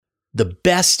The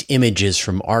best images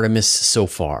from Artemis so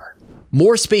far.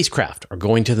 More spacecraft are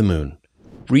going to the moon.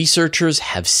 Researchers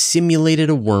have simulated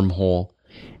a wormhole,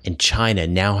 and China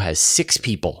now has 6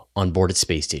 people on board its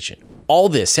space station. All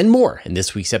this and more in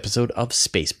this week's episode of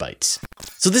Space Bites.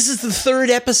 So this is the 3rd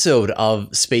episode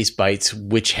of Space Bites,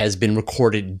 which has been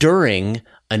recorded during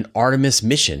an Artemis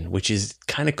mission, which is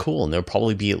kind of cool. And there'll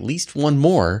probably be at least one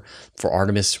more for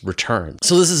Artemis return.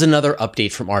 So this is another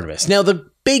update from Artemis. Now, the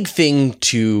big thing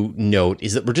to note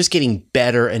is that we're just getting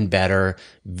better and better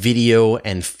video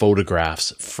and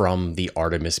photographs from the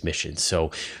Artemis mission.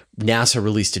 So NASA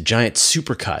released a giant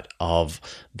supercut of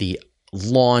the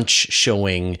launch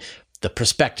showing the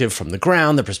perspective from the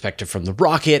ground, the perspective from the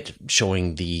rocket,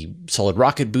 showing the solid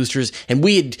rocket boosters. And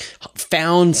we had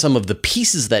found some of the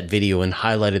pieces of that video and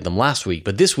highlighted them last week.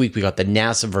 But this week we got the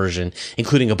NASA version,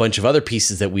 including a bunch of other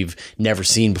pieces that we've never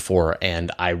seen before.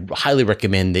 And I highly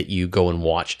recommend that you go and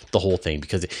watch the whole thing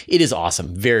because it is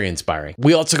awesome, very inspiring.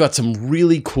 We also got some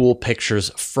really cool pictures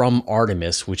from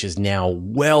Artemis, which is now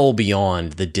well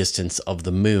beyond the distance of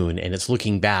the moon. And it's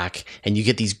looking back and you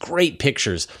get these great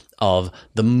pictures of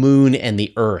the moon and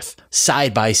the Earth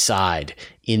side by side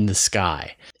in the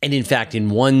sky. And in fact,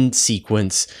 in one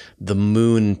sequence, the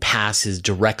moon passes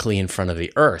directly in front of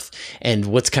the Earth. And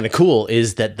what's kind of cool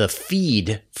is that the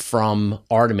feed from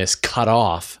Artemis cut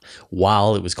off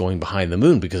while it was going behind the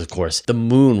moon, because of course, the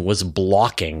moon was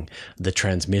blocking the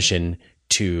transmission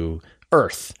to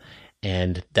Earth.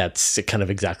 And that's kind of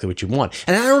exactly what you want.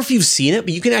 And I don't know if you've seen it,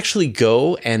 but you can actually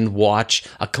go and watch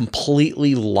a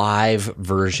completely live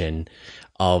version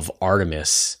of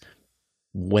Artemis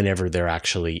whenever they're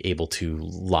actually able to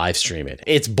live stream it.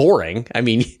 It's boring. I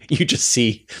mean, you just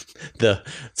see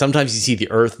sometimes you see the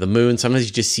Earth, the moon, sometimes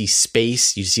you just see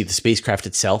space, you see the spacecraft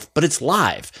itself, but it's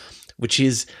live, which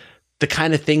is the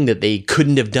kind of thing that they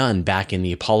couldn't have done back in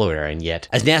the Apollo era. And yet,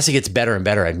 as NASA gets better and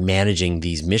better at managing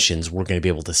these missions, we're going to be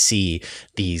able to see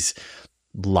these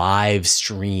live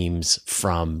streams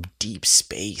from deep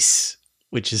space,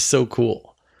 which is so cool.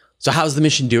 So how's the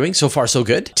mission doing? So far, so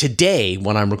good. Today,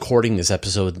 when I'm recording this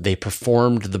episode, they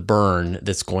performed the burn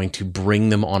that's going to bring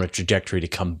them on a trajectory to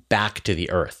come back to the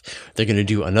Earth. They're going to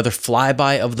do another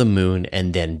flyby of the moon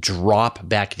and then drop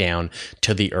back down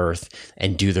to the Earth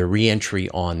and do their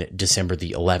re-entry on December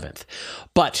the 11th.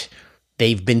 But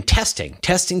they've been testing.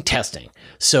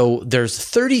 So there's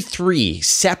 33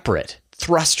 separate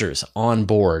thrusters on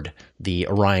board the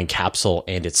Orion capsule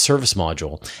and its service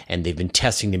module. And they've been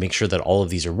testing to make sure that all of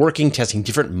these are working, testing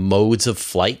different modes of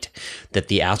flight that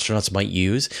the astronauts might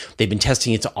use. They've been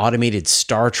testing its automated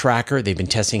star tracker. They've been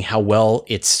testing how well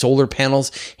its solar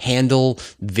panels handle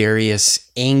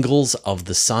various angles of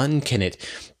the sun. Can it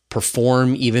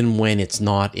perform even when it's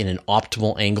not in an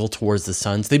optimal angle towards the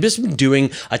sun? So they've just been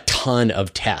doing a ton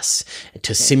of tests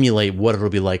to simulate what it'll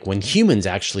be like when humans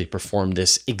actually perform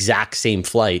this exact same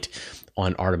flight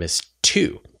on Artemis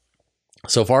 2.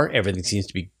 So far, everything seems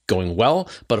to be going well,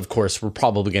 but of course, we're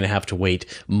probably going to have to wait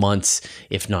months,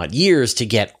 if not years, to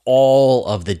get all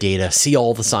of the data, see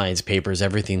all the science papers,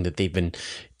 everything that they've been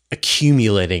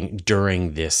accumulating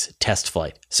during this test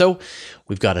flight. So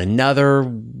we've got another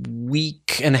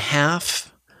week and a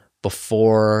half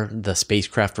before the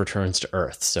spacecraft returns to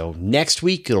Earth. So next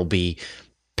week, it'll be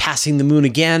passing the moon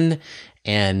again.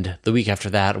 And the week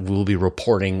after that, we'll be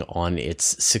reporting on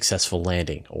its successful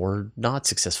landing or not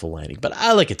successful landing, but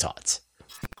I like its odds.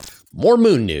 More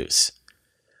moon news.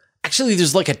 Actually,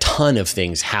 there's like a ton of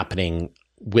things happening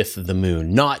with the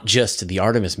moon, not just the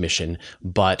Artemis mission,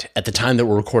 but at the time that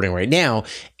we're recording right now,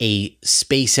 a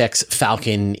SpaceX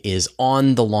Falcon is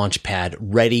on the launch pad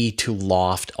ready to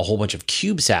loft a whole bunch of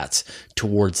CubeSats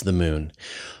towards the moon.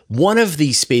 One of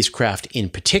these spacecraft in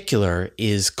particular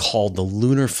is called the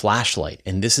Lunar Flashlight,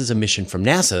 and this is a mission from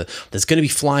NASA that's going to be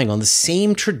flying on the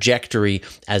same trajectory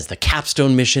as the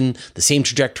Capstone mission, the same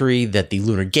trajectory that the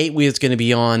Lunar Gateway is going to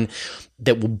be on,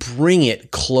 that will bring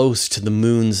it close to the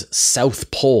moon's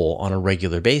south pole on a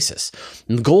regular basis.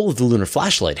 And the goal of the Lunar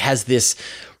Flashlight has this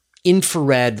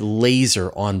infrared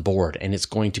laser on board, and it's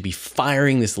going to be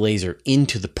firing this laser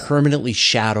into the permanently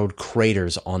shadowed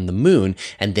craters on the moon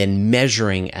and then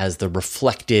measuring as the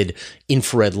reflected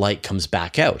infrared light comes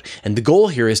back out. And the goal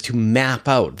here is to map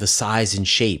out the size and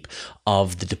shape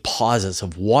of the deposits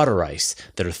of water ice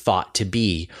that are thought to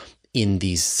be in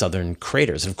these southern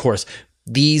craters. And of course,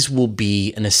 these will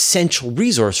be an essential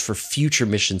resource for future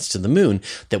missions to the moon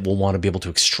that will want to be able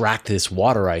to extract this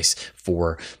water ice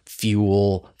for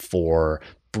fuel, for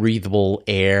breathable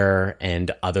air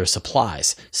and other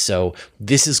supplies. So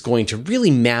this is going to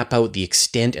really map out the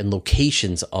extent and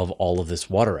locations of all of this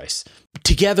water ice.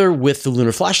 Together with the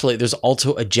lunar flashlight, there's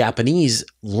also a Japanese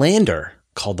lander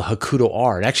called the Hakuto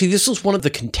R. And actually, this was one of the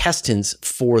contestants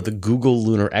for the Google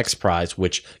Lunar X Prize,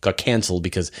 which got canceled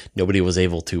because nobody was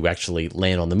able to actually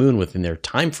land on the moon within their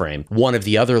time frame. One of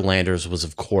the other landers was,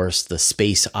 of course, the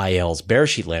Space IL's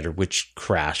Bearsheet lander, which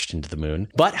crashed into the moon.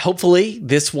 But hopefully,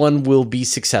 this one will be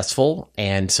successful,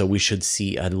 and so we should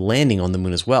see a landing on the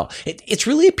moon as well. It's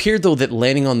really appeared, though, that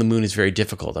landing on the moon is very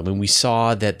difficult. I mean, we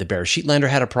saw that the Bearsheet lander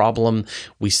had a problem.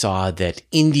 We saw that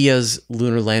India's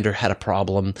lunar lander had a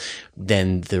problem. Then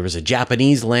there was a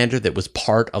Japanese lander that was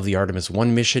part of the Artemis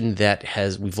 1 mission that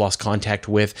we've lost contact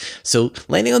with. So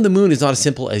landing on the moon is not as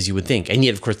simple as you would think. And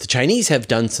yet, of course, the Chinese have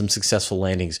done some successful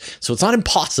landings. So it's not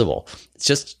impossible. It's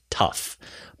just tough.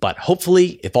 But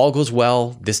hopefully, if all goes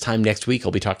well, this time next week,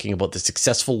 I'll be talking about the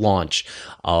successful launch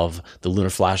of the Lunar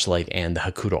Flashlight and the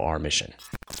Hakuto R mission.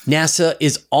 NASA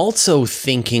is also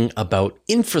thinking about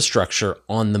infrastructure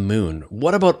on the moon.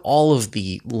 What about all of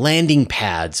the landing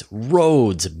pads,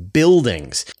 roads,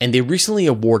 buildings? And they recently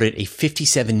awarded a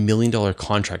 $57 million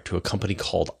contract to a company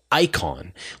called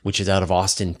Icon, which is out of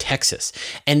Austin, Texas.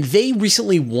 And they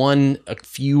recently won a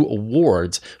few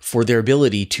awards for their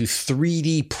ability to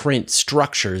 3D print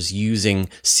structures using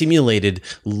simulated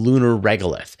lunar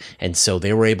regolith. And so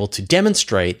they were able to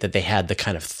demonstrate that they had the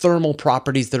kind of thermal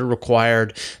properties that are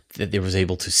required, that they was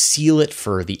able to seal it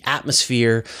for the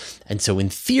atmosphere. And so in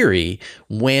theory,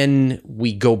 when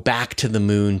we go back to the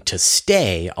moon to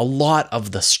stay, a lot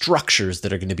of the structures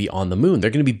that are going to be on the moon,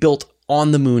 they're going to be built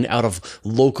on the moon out of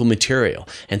local material.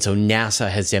 And so NASA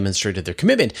has demonstrated their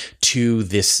commitment to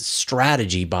this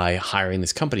strategy by hiring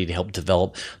this company to help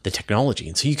develop the technology.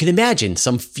 And so you can imagine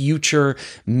some future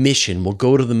mission will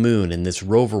go to the moon and this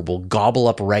rover will gobble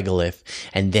up regolith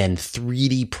and then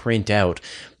 3D print out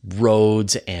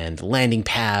roads and landing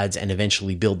pads and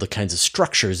eventually build the kinds of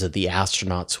structures that the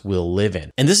astronauts will live in.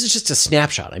 And this is just a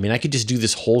snapshot. I mean, I could just do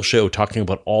this whole show talking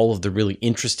about all of the really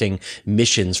interesting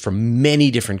missions from many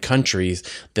different countries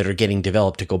that are getting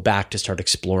developed to go back to start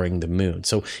exploring the moon.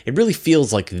 So it really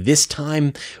feels like this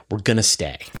time we're going to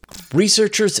stay.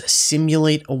 Researchers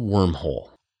simulate a wormhole.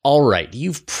 All right,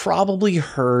 you've probably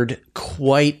heard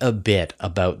quite a bit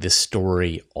about this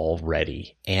story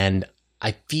already, and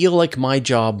I feel like my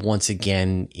job once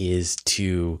again is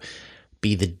to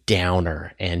be the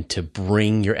downer and to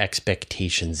bring your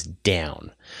expectations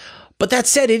down. But that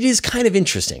said, it is kind of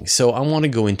interesting, so I want to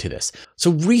go into this. So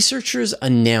researchers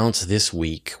announced this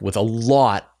week with a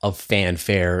lot of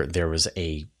fanfare. There was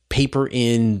a paper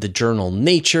in the journal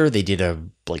Nature. They did a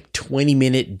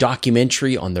 20-minute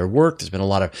documentary on their work. There's been a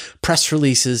lot of press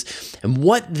releases. And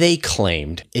what they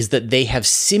claimed is that they have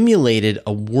simulated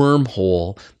a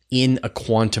wormhole in a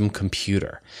quantum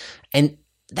computer. And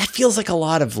that feels like a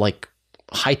lot of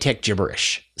high-tech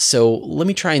gibberish. So let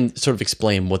me try and sort of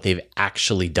explain what they've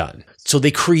actually done. So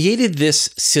they created this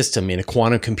system in a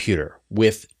quantum computer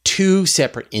with two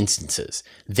separate instances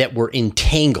that were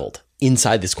entangled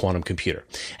inside this quantum computer.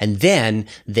 And then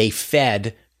they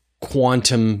fed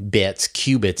quantum bits,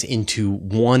 qubits, into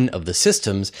one of the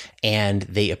systems, and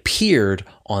they appeared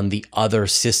on the other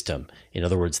system. In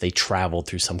other words, they traveled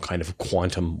through some kind of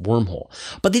quantum wormhole.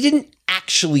 But they didn't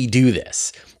actually do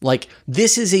this.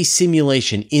 This is a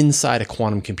simulation inside a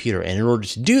quantum computer. And in order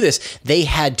to do this, they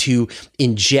had to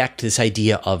inject this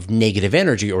idea of negative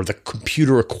energy, or the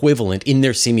computer equivalent in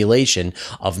their simulation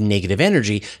of negative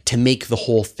energy, to make the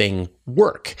whole thing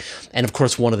work. And of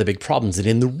course, one of the big problems is that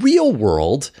in the real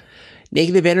world,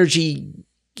 negative energy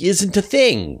isn't a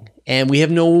thing, and we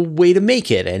have no way to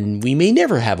make it, and we may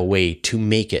never have a way to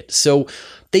make it. So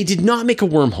they did not make a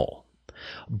wormhole,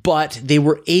 but they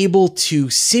were able to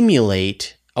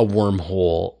simulate a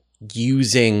wormhole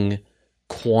using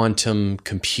quantum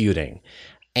computing.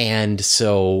 And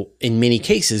so in many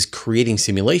cases, creating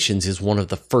simulations is one of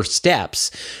the first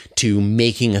steps to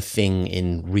making a thing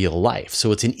in real life.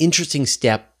 So it's an interesting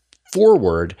step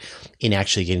forward in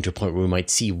actually getting to a point where we might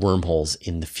see wormholes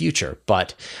in the future.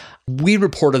 But we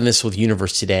report on this with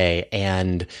Universe Today,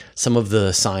 and some of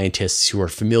the scientists who are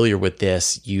familiar with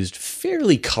this used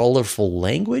fairly colorful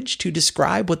language to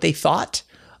describe what they thought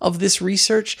of this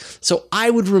research. So I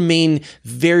would remain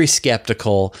very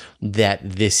skeptical that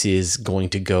this is going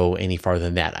to go any farther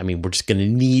than that. I mean, we're just going to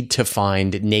need to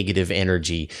find negative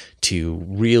energy to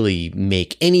really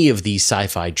make any of these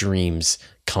sci-fi dreams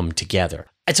come together.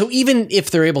 And so even if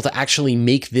they're able to actually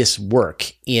make this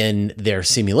work in their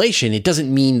simulation, it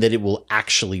doesn't mean that it will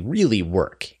actually really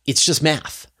work. It's just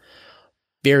math.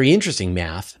 Very interesting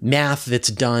math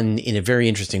that's done in a very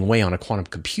interesting way on a quantum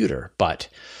computer, but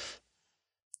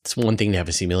it's one thing to have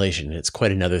a simulation, and it's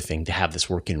quite another thing to have this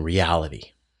work in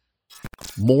reality.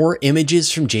 More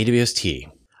images from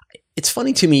JWST. It's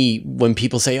funny to me when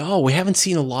people say, oh, we haven't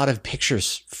seen a lot of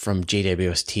pictures from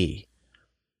JWST.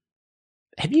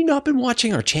 Have you not been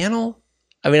watching our channel?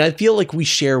 I mean, I feel like we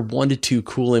share 1 to 2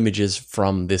 cool images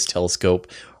from this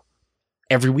telescope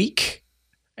every week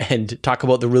and talk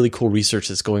about the really cool research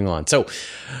that's going on. So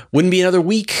wouldn't be another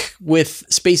week with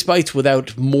Space Bites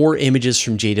without more images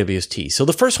from JWST. So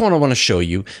the first one I want to show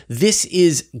you, this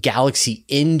is Galaxy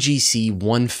NGC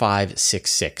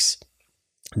 1566.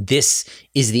 This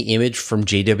is the image from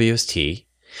JWST.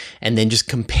 And then just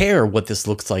compare what this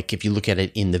looks like if you look at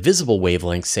it in the visible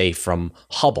wavelength, say from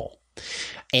Hubble.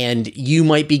 And you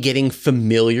might be getting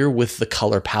familiar with the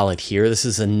color palette here. This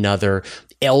is another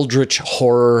eldritch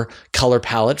horror color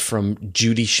palette from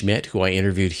Judy Schmidt, who I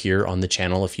interviewed here on the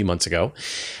channel a few months ago.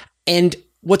 And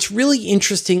what's really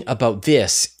interesting about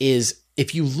this is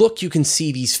if you look, you can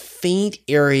see these faint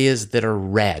areas that are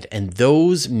red, and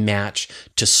those match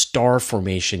to star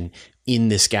formation in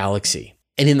this galaxy.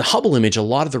 And in the Hubble image, a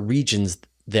lot of the regions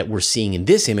that we're seeing in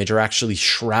this image are actually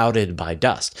shrouded by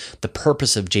dust. The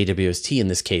purpose of JWST in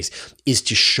this case is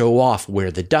to show off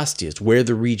where the dust is, where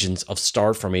the regions of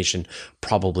star formation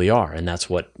probably are. And that's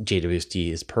what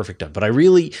JWST is perfect of. But I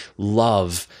really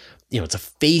love, it's a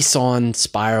face-on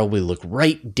spiral. We look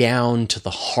right down to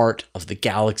the heart of the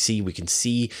galaxy. We can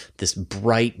see this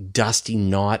bright, dusty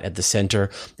knot at the center,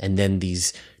 and then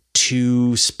these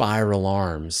 2 spiral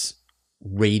arms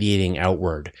radiating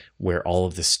outward where all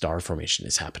of this star formation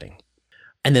is happening.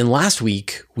 And then last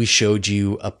week, we showed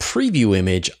you a preview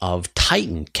image of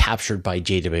Titan captured by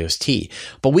JWST,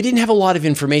 but we didn't have a lot of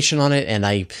information on it. And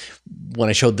when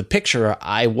I showed the picture,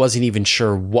 I wasn't even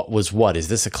sure what was what. Is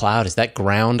this a cloud? Is that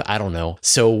ground? I don't know.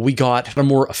 So we got a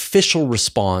more official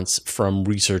response from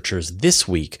researchers this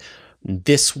week.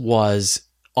 This was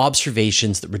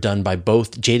observations that were done by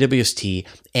both JWST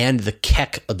and the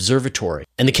Keck Observatory.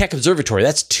 And the Keck Observatory,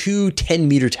 that's 2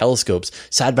 10-meter telescopes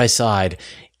side by side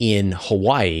in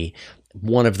Hawaii,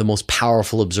 one of the most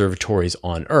powerful observatories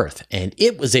on Earth. And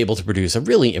it was able to produce a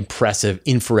really impressive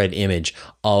infrared image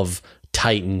of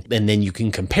Titan, and then you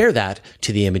can compare that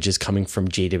to the images coming from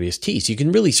JWST. So you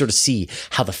can really sort of see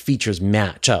how the features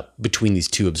match up between these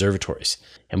 2 observatories.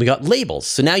 And we got labels.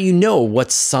 So now you know what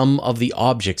some of the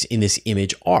objects in this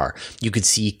image are. You can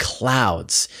see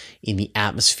clouds in the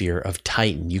atmosphere of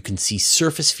Titan. You can see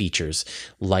surface features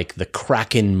like the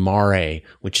Kraken Mare,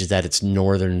 which is at its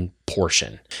northern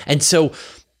portion. And so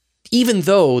even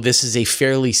though this is a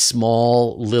fairly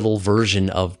small little version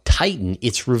of Titan,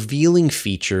 it's revealing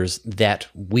features that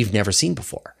we've never seen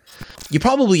before. You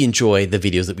probably enjoy the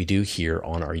videos that we do here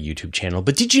on our YouTube channel,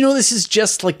 but did you know this is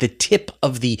just like the tip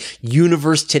of the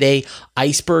Universe Today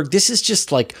iceberg? This is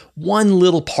just like one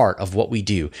little part of what we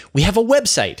do. We have a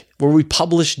website where we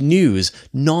publish news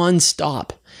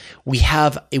nonstop. We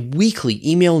have a weekly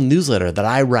email newsletter that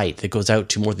I write that goes out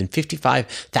to more than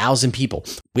 55,000 people.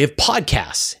 We have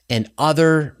podcasts and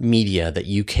other media that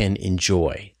you can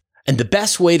enjoy. And the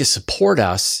best way to support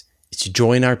us is to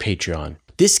join our Patreon.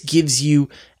 This gives you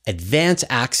advanced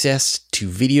access to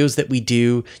videos that we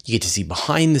do. You get to see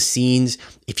behind the scenes.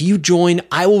 If you join,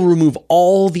 I will remove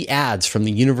all the ads from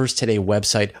the Universe Today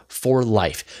website for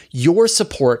life. Your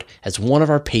support as one of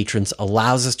our patrons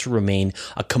allows us to remain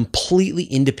a completely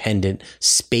independent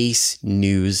space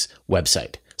news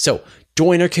website. So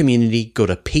join our community. Go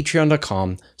to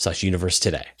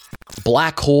patreon.com/universetoday.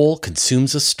 Black hole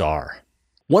consumes a star.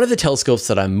 One of the telescopes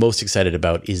that I'm most excited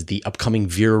about is the upcoming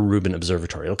Vera Rubin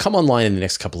Observatory. It'll come online in the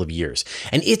next couple of years,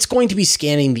 and it's going to be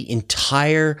scanning the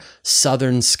entire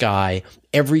southern sky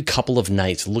every couple of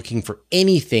nights, looking for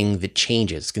anything that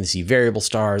changes. It's going to see variable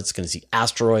stars, it's going to see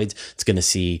asteroids, it's going to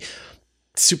see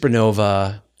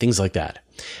supernova, things like that.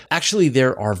 Actually,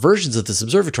 there are versions of this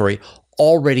observatory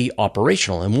already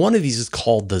operational, and one of these is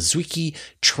called the Zwicky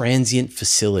Transient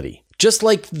Facility. Just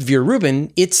like Vera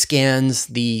Rubin, it scans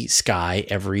the sky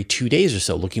every 2 days or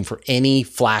so, looking for any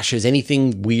flashes,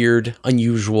 anything weird,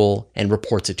 unusual, and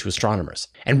reports it to astronomers.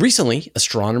 And recently,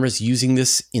 astronomers using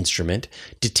this instrument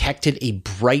detected a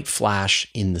bright flash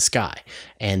in the sky,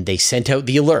 and they sent out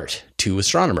the alert to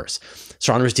astronomers.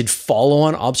 Astronomers did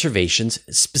follow-on observations,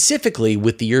 specifically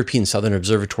with the European Southern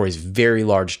Observatory's very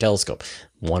large telescope,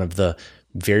 one of the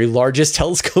very largest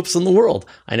telescopes in the world.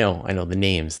 I know, the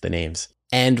names.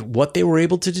 And what they were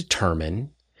able to determine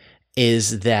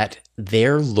is that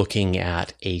they're looking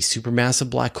at a supermassive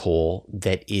black hole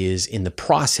that is in the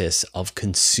process of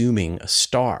consuming a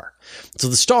star. So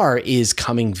the star is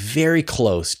coming very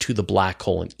close to the black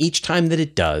hole, and each time that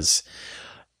it does,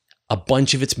 a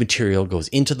bunch of its material goes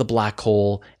into the black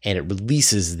hole and it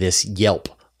releases this yelp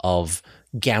of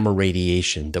gamma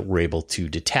radiation that we're able to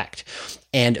detect.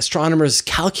 And astronomers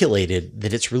calculated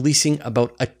that it's releasing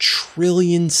about 1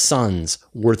 trillion suns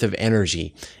worth of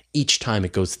energy each time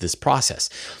it goes through this process.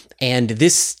 And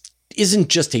this isn't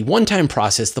just a one-time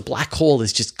process. The black hole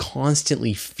is just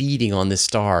constantly feeding on this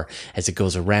star as it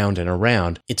goes around and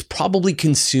around. It's probably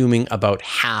consuming about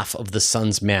half of the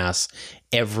sun's mass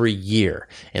every year.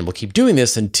 And we'll keep doing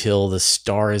this until the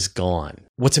star is gone.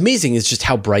 What's amazing is just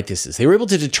how bright this is. They were able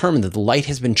to determine that the light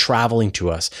has been traveling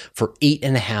to us for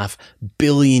 8.5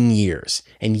 billion years.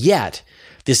 And yet,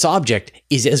 this object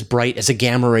is as bright as a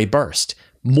gamma ray burst,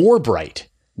 more bright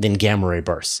than gamma ray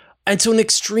bursts. And so an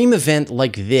extreme event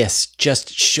like this just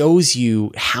shows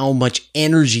you how much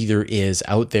energy there is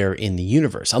out there in the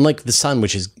universe. Unlike the sun,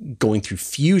 which is going through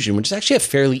fusion, which is actually a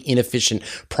fairly inefficient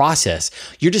process,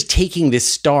 you're just taking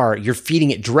this star, you're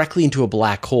feeding it directly into a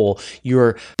black hole,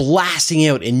 you're blasting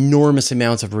out enormous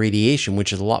amounts of radiation,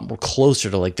 which is a lot more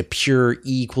closer to like the pure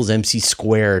E equals MC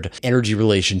squared energy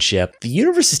relationship. The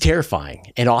universe is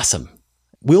terrifying and awesome.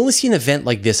 We only see an event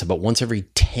like this about once every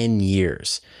 10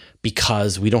 years.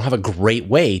 Because we don't have a great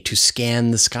way to scan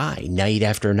the sky night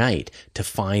after night to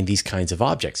find these kinds of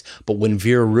objects. But when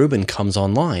Vera Rubin comes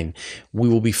online, we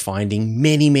will be finding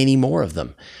many, many more of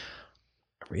them.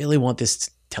 I really want this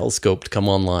telescope to come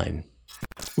online.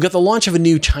 We got the launch of a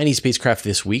new Chinese spacecraft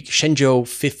this week, Shenzhou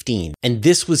 15. And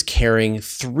this was carrying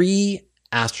 3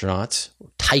 astronauts,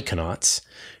 taikonauts,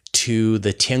 to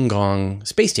the Tiangong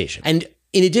space station. And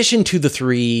in addition to the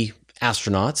 3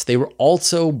 astronauts, they were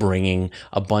also bringing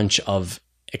a bunch of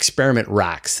experiment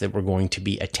racks that were going to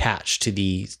be attached to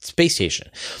the space station.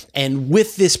 And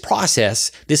with this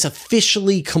process, this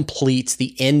officially completes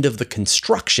the end of the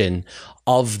construction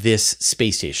of this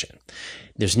space station.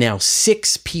 There's now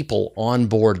 6 people on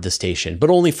board the station,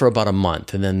 but only for about a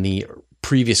month, and then the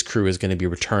previous crew is going to be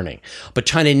returning. But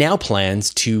China now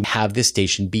plans to have this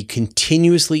station be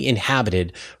continuously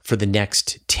inhabited for the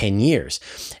next 10 years.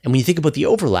 And when you think about the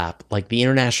overlap, like the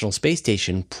International Space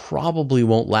Station probably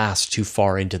won't last too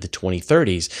far into the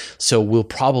 2030s. So we'll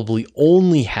probably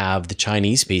only have the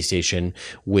Chinese space station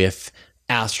with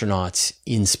astronauts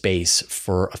in space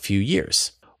for a few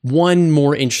years. One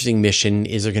more interesting mission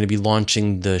is they're going to be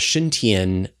launching the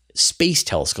Shentian space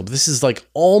telescope. This is like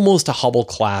almost a Hubble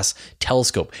class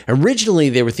telescope. Originally,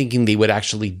 they were thinking they would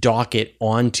actually dock it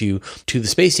onto the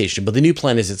space station, but the new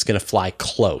plan is it's going to fly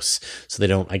close so they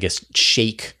don't, I guess,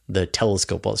 shake the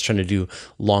telescope while it's trying to do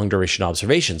long duration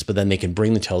observations. But then they can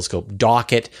bring the telescope,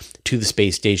 dock it to the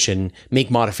space station, make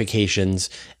modifications,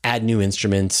 add new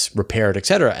instruments, repair it,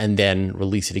 etc., and then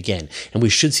release it again. And we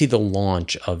should see the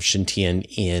launch of Shentian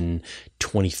in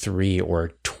 23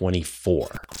 or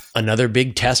 24. Another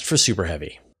big test for Super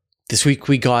Heavy. This week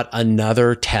we got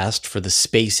another test for the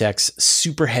SpaceX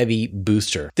Super Heavy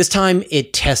booster. This time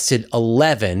it tested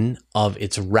 11 of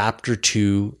its Raptor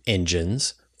 2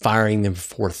 engines, firing them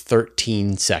for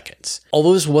 13 seconds.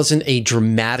 Although this wasn't a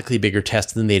dramatically bigger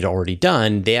test than they'd already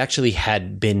done, they actually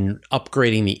had been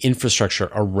upgrading the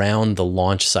infrastructure around the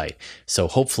launch site. So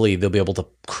hopefully they'll be able to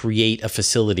create a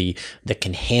facility that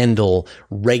can handle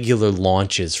regular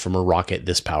launches from a rocket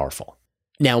this powerful.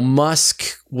 Now,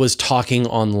 Musk was talking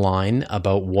online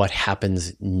about what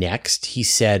happens next. He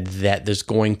said that there's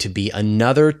going to be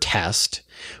another test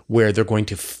where they're going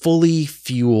to fully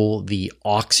fuel the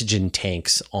oxygen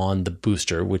tanks on the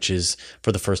booster, which is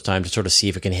for the first time to sort of see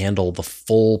if it can handle the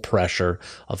full pressure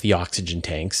of the oxygen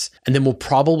tanks. And then we'll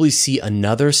probably see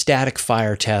another static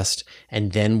fire test,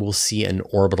 and then we'll see an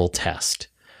orbital test.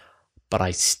 But I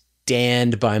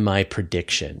stand by my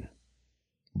prediction.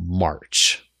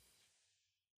 March.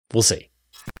 We'll see.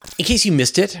 In case you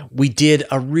missed it, we did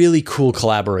a really cool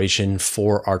collaboration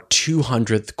for our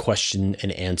 200th question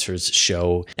and answers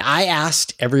show. I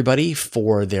asked everybody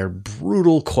for their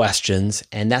brutal questions,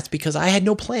 and that's because I had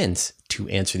no plans to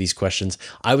answer these questions.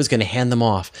 I was going to hand them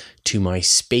off to my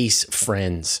space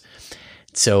friends.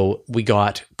 So we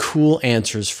got cool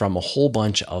answers from a whole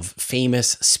bunch of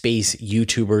famous space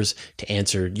YouTubers to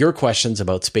answer your questions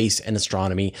about space and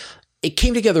astronomy. It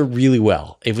came together really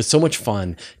well. It was so much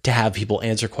fun to have people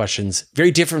answer questions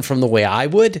very different from the way I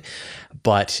would,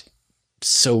 but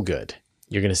so good.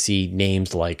 You're going to see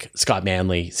names like Scott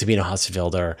Manley, Sabina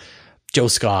Hasselfelder, Joe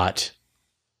Scott,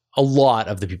 a lot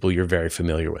of the people you're very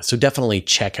familiar with. So definitely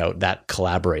check out that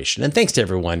collaboration. And thanks to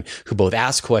everyone who both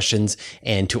asked questions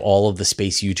and to all of the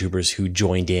space YouTubers who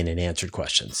joined in and answered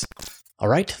questions. All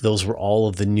right, those were all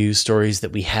of the news stories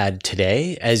that we had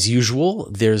today. As usual,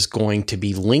 there's going to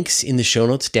be links in the show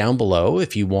notes down below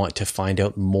if you want to find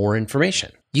out more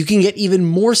information. You can get even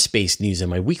more space news in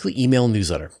my weekly email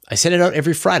newsletter. I send it out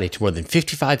every Friday to more than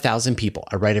 55,000 people.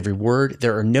 I write every word,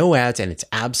 there are no ads, and it's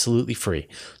absolutely free.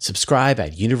 Subscribe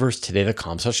at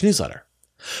universetoday.com/newsletter.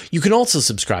 You can also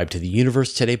subscribe to the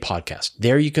Universe Today podcast.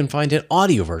 There you can find an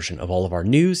audio version of all of our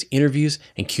news, interviews,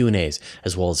 and Q&As,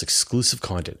 as well as exclusive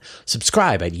content.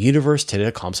 Subscribe at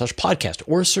universetoday.com/podcast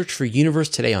or search for Universe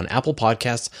Today on Apple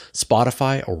Podcasts,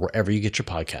 Spotify, or wherever you get your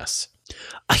podcasts.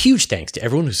 A huge thanks to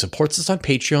everyone who supports us on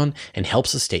Patreon and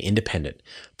helps us stay independent.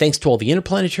 Thanks to all the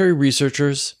interplanetary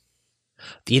researchers,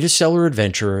 the interstellar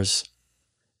adventurers,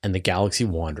 and the galaxy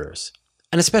wanderers.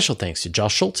 And a special thanks to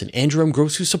Josh Schultz and Andrew M.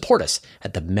 Gross who support us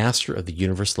at the Master of the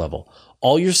Universe level.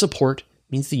 All your support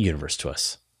means the universe to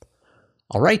us.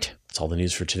 All right, that's all the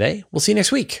news for today. We'll see you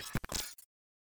next week.